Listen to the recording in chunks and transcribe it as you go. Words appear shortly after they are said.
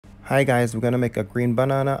Hi guys, we're gonna make a green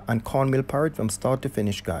banana and cornmeal porridge from start to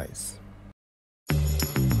finish, guys.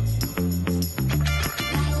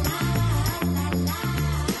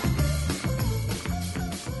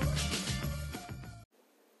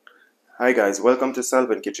 Hi guys, welcome to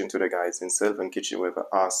Selvin Kitchen today, guys. In Selvin Kitchen we have an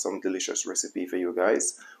awesome delicious recipe for you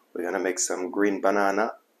guys. We're gonna make some green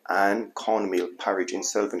banana and cornmeal porridge in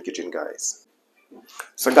Selvin Kitchen, guys.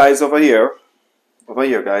 So guys, over here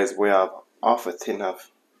guys, we have half a tin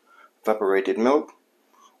of evaporated milk.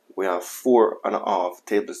 We have 4.5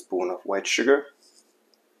 tablespoons of white sugar.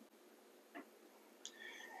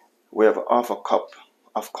 We have half a cup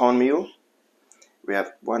of cornmeal. We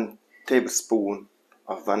have 1 tablespoon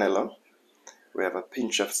of vanilla. We have a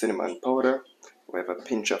pinch of cinnamon powder. We have a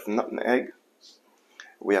pinch of nutmeg.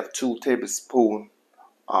 We have 2 tablespoons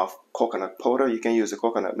of coconut powder. You can use the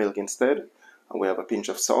coconut milk instead. And we have a pinch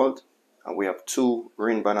of salt. And we have 2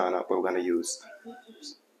 green banana we're going to use.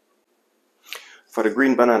 For the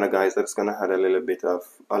green banana, guys, I'm just going to add a little bit of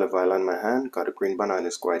olive oil on my hand because the green banana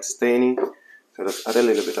is quite stainy. So just add a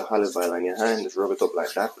little bit of olive oil on your hand. Just rub it up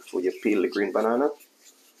like that before you peel the green banana.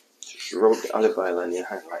 Just rub the olive oil on your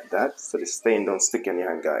hand like that so the stain don't stick in your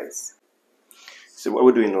hand, guys. So what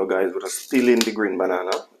we're doing now, guys, we're just peeling the green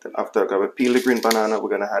banana. Then after we peel the green banana, we're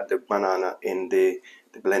going to add the banana in the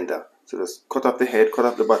blender. So just cut off the head, cut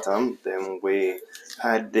off the bottom. Then we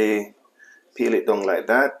peel it down like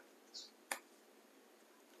that.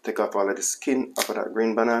 Take off all of the skin off of that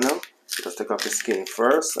green banana. So just take off the skin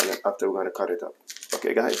first, and then after we're going to cut it up.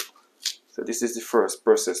 Okay, guys? So this is the first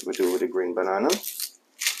process we do with the green banana.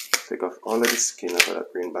 Take off all of the skin off of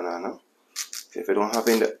that green banana. If you don't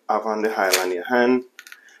have on the oil on your hand,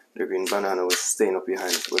 the green banana will stain up your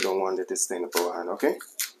hand. So we don't want it to stain up our hand, okay?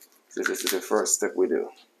 So this is the first step we do.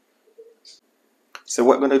 So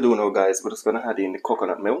what we're going to do now, guys, we're just going to add in the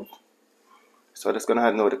coconut milk. So I'm just going to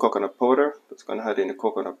add now the coconut powder. Just going to add in the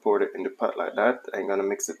coconut powder in the pot like that. I'm going to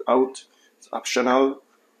mix it out. It's optional.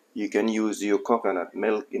 You can use your coconut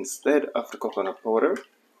milk instead of the coconut powder.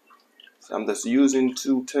 So I'm just using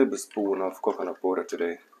 2 tablespoons of coconut powder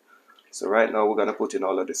today. So right now we're going to put in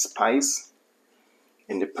all of the spice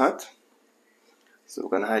in the pot. So we're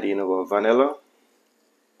going to add in our vanilla,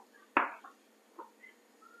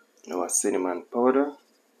 our cinnamon powder,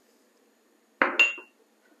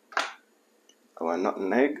 our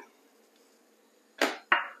nutmeg,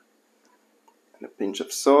 and a pinch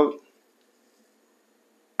of salt.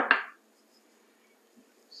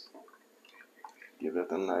 Give it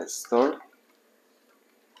a nice stir.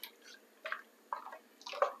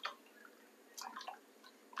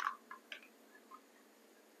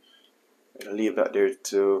 And leave that there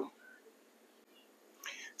too.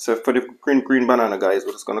 So for the green banana, guys,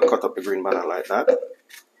 we're just gonna cut up the green banana like that.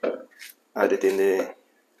 Add it in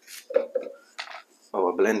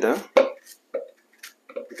our blender.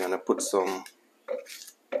 We're gonna put some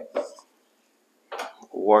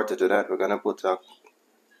water to that. We're gonna put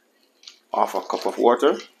half a cup of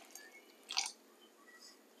water.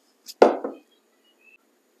 We're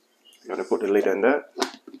gonna put the lid on that.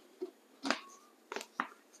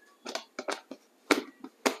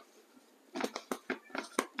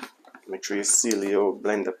 Make sure you seal your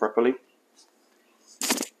blender properly.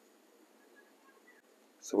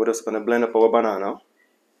 So we're just gonna blend up our banana.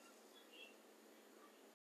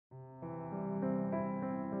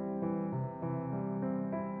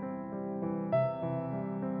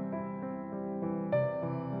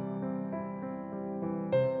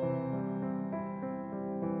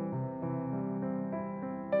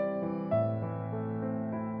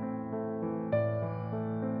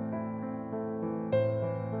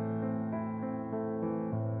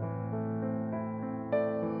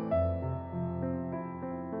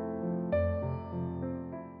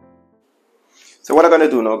 So what I'm going to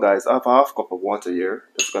do now, guys, I have a half cup of water here.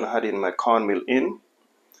 Just going to add in my cornmeal in.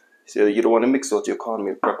 So you don't want to mix out your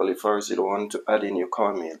cornmeal properly first. You don't want to add in your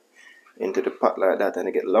cornmeal into the pot like that and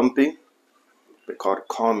it get lumpy. Because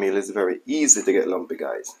cornmeal is very easy to get lumpy,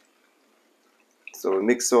 guys. So we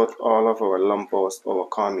mix out all of our our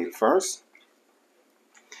cornmeal first.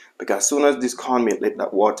 Because as soon as this cornmeal hit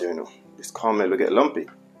that water, this cornmeal will get lumpy.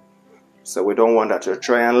 So we don't want that. To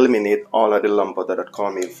try and eliminate all of the lump out of that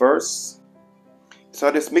cornmeal first. So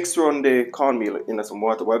I just mix around the cornmeal in some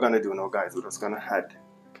water. What we're going to do now, guys, we're just going to add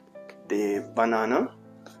the banana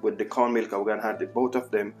with the cornmeal. We're going to add both of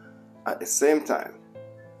them at the same time.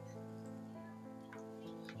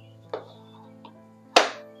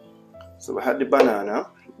 So we had the banana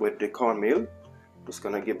with the cornmeal. Just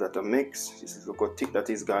going to give that a mix. This is look how thick that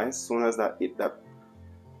is, guys. As soon as that hit that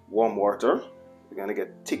warm water, we're going to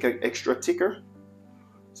get thicker, extra thicker.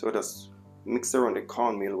 So just mix around the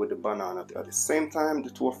cornmeal with the banana at the same time. The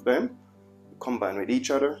two of them combine with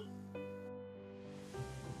each other.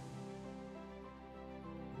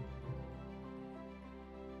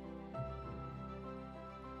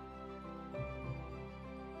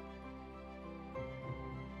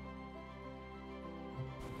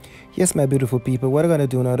 Yes, my beautiful people, what I'm gonna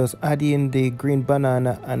do now is add in the green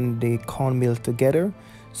banana and the cornmeal together.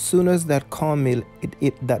 Soon as that cornmeal it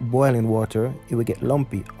hit that boiling water, it will get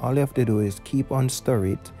lumpy. All you have to do is keep on stir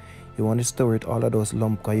it. You want to stir it all of those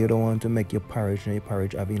lumps because you don't want to make your porridge and your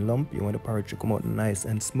porridge having lump. You want the porridge to come out nice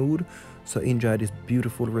and smooth. So enjoy this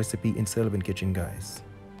beautiful recipe in Selvin Kitchen, guys.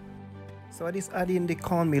 So I just add in the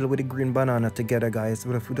cornmeal with the green banana together, guys.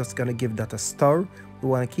 But if we're just gonna give that a stir, we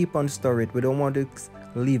want to keep on stir it. We don't want to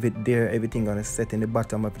leave it there. Everything gonna set in the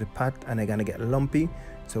bottom of the pot and they're gonna get lumpy.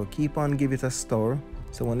 So keep on give it a stir.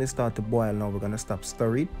 So when it start to boil now, we're gonna stop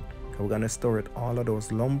stir it. We're gonna stir it all of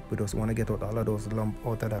those lumps. We just want to get out all of those lumps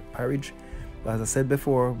out of that porridge. But as I said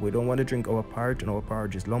before, we don't want to drink our porridge and our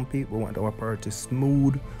porridge is lumpy. We want our porridge to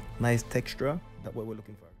smooth, nice texture. That's what we're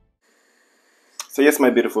looking for. So yes, my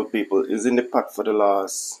beautiful people, it's in the pot for the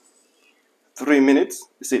last 3 minutes.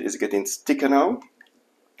 You see it's getting thicker now.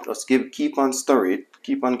 Just keep on stir it,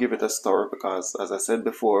 keep on give it a stir, because as I said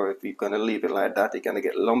before, if you're gonna leave it like that, it's gonna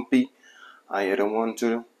get lumpy, and you don't want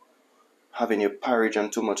to have in your porridge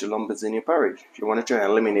and too much lumps in your porridge. You want to try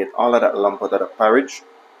and eliminate all of that lump out of the porridge.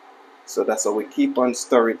 So that's how we keep on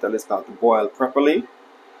stir it till it starts to boil properly.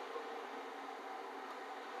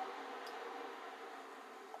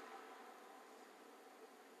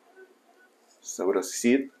 So we just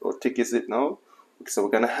see it, how thick is it now? So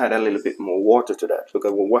we're gonna add a little bit more water to that,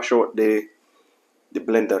 because we'll wash out the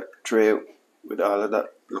blender tray with all of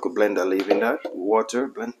that little blender, leaving that water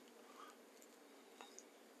blend.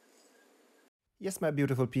 Yes, my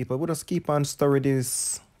beautiful people, we'll just keep on stirring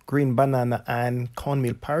this green banana and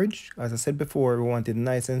cornmeal porridge. As I said before, we want it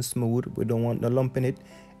nice and smooth. We don't want no lump in it.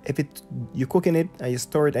 If you're cooking it and you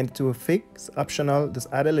stir it into a thick, it's optional. Just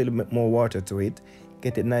add a little bit more water to it.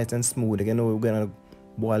 Get it nice and smooth. Again, we're gonna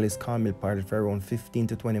boil this cornmeal porridge for around 15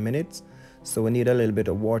 to 20 minutes. So we need a little bit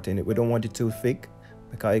of water in it. We don't want it too thick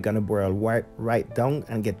because it's gonna boil right down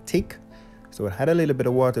and get thick. So we add a little bit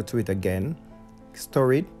of water to it again.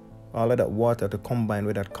 Stir it. All of that water to combine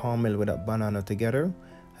with that caramel with that banana together,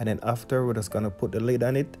 and then after we're just gonna put the lid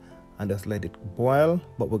on it and just let it boil.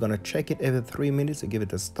 But we're gonna check it every 3 minutes to give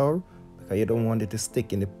it a stir, because you don't want it to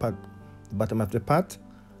stick in the pot, the bottom of the pot,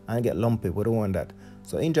 and get lumpy. We don't want that.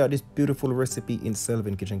 So enjoy this beautiful recipe in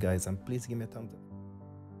Selvin Kitchen, guys, and please give me a thumbs up.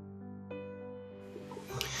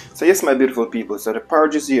 So yes, my beautiful people, so the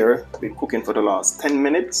porridge is here. Been cooking for the last 10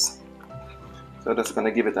 minutes. So that's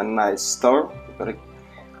gonna give it a nice stir. We're gonna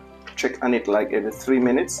check on it like every 3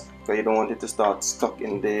 minutes, because you don't want it to start stuck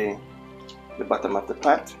in the bottom of the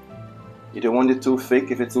pot. You don't want it too thick.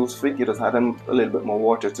 If it's too thick, you just add a little bit more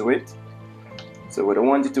water to it. So we don't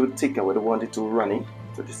want it too thick and we don't want it too runny.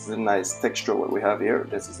 So this is a nice texture what we have here.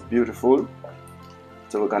 This is beautiful.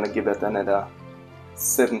 So we're gonna give it another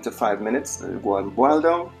 7 to 5 minutes. It'll go and boil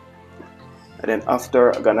down. And then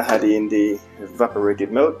after, I'm gonna add in the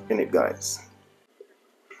evaporated milk in it, guys.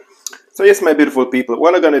 So yes, my beautiful people,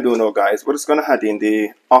 what I'm gonna do now, guys, we're just gonna add in the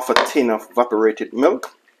half a tin of evaporated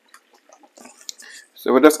milk.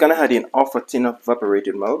 So we're just gonna add in half a tin of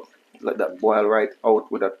evaporated milk. Let that boil right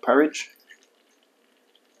out with that porridge.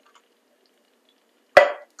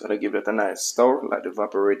 Gotta give it a nice stir, let the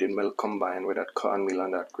evaporated milk combine with that cornmeal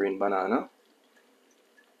and that green banana.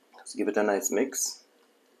 Just give it a nice mix.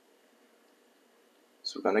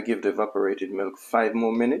 So we're gonna give the evaporated milk 5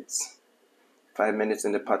 more minutes. 5 minutes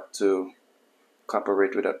in the pot to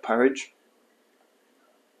cooperate with that porridge.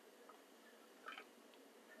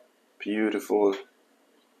 Beautiful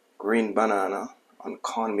green banana and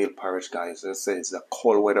cornmeal porridge, guys. As I say, it's a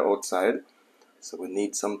cold weather outside, so we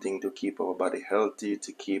need something to keep our body healthy,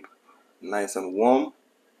 to keep nice and warm.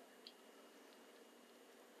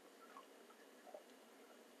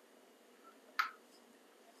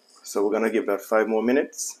 So we're gonna give that 5 more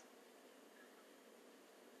minutes.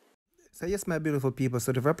 So yes, my beautiful people,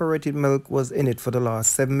 so the evaporated milk was in it for the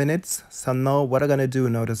last 7 minutes. So now what I'm gonna do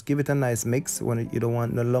now, just give it a nice mix. When you don't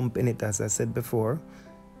want no lump in it, as I said before,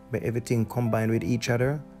 but everything combined with each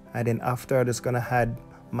other. And then after, I'm just gonna add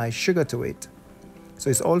my sugar to it.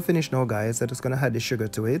 So it's all finished now, guys. I'm just gonna add the sugar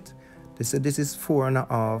to it. This is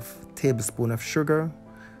 4.5 tablespoons of sugar.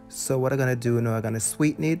 So what I'm gonna do now, I'm gonna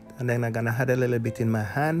sweeten it, and then I'm gonna add a little bit in my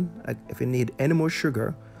hand. If you need any more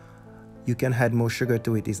sugar, you can add more sugar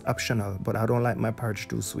to it. It's optional, but I don't like my porridge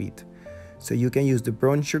too sweet. So you can use the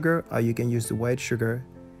brown sugar or you can use the white sugar,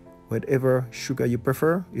 Whatever sugar you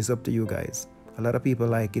prefer is up to you guys. A lot of people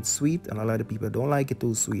like it sweet and a lot of people don't like it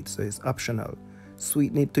too sweet, so it's optional.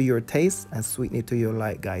 Sweeten it to your taste and sweeten it to your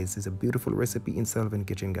like, guys. It's a beautiful recipe in Selvin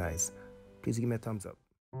Kitchen, guys. Please give me a thumbs up.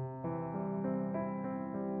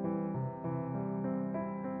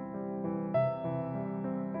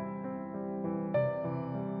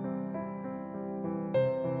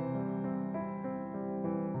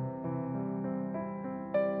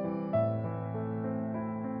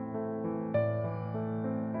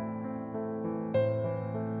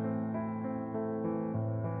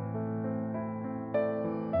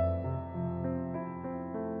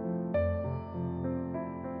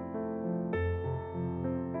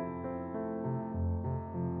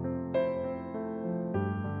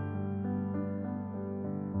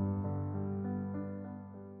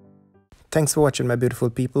 Thanks for watching, my beautiful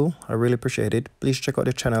people. I really appreciate it. Please check out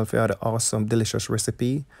the channel for other awesome, delicious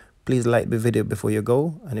recipe. Please like the video before you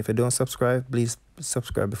go. And if you don't subscribe, please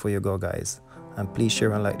subscribe before you go, guys. And please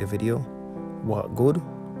share and like the video. Walk good.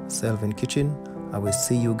 Selvin Kitchen. I will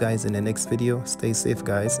see you guys in the next video. Stay safe,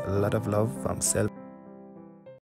 guys. A lot of love from Selvin.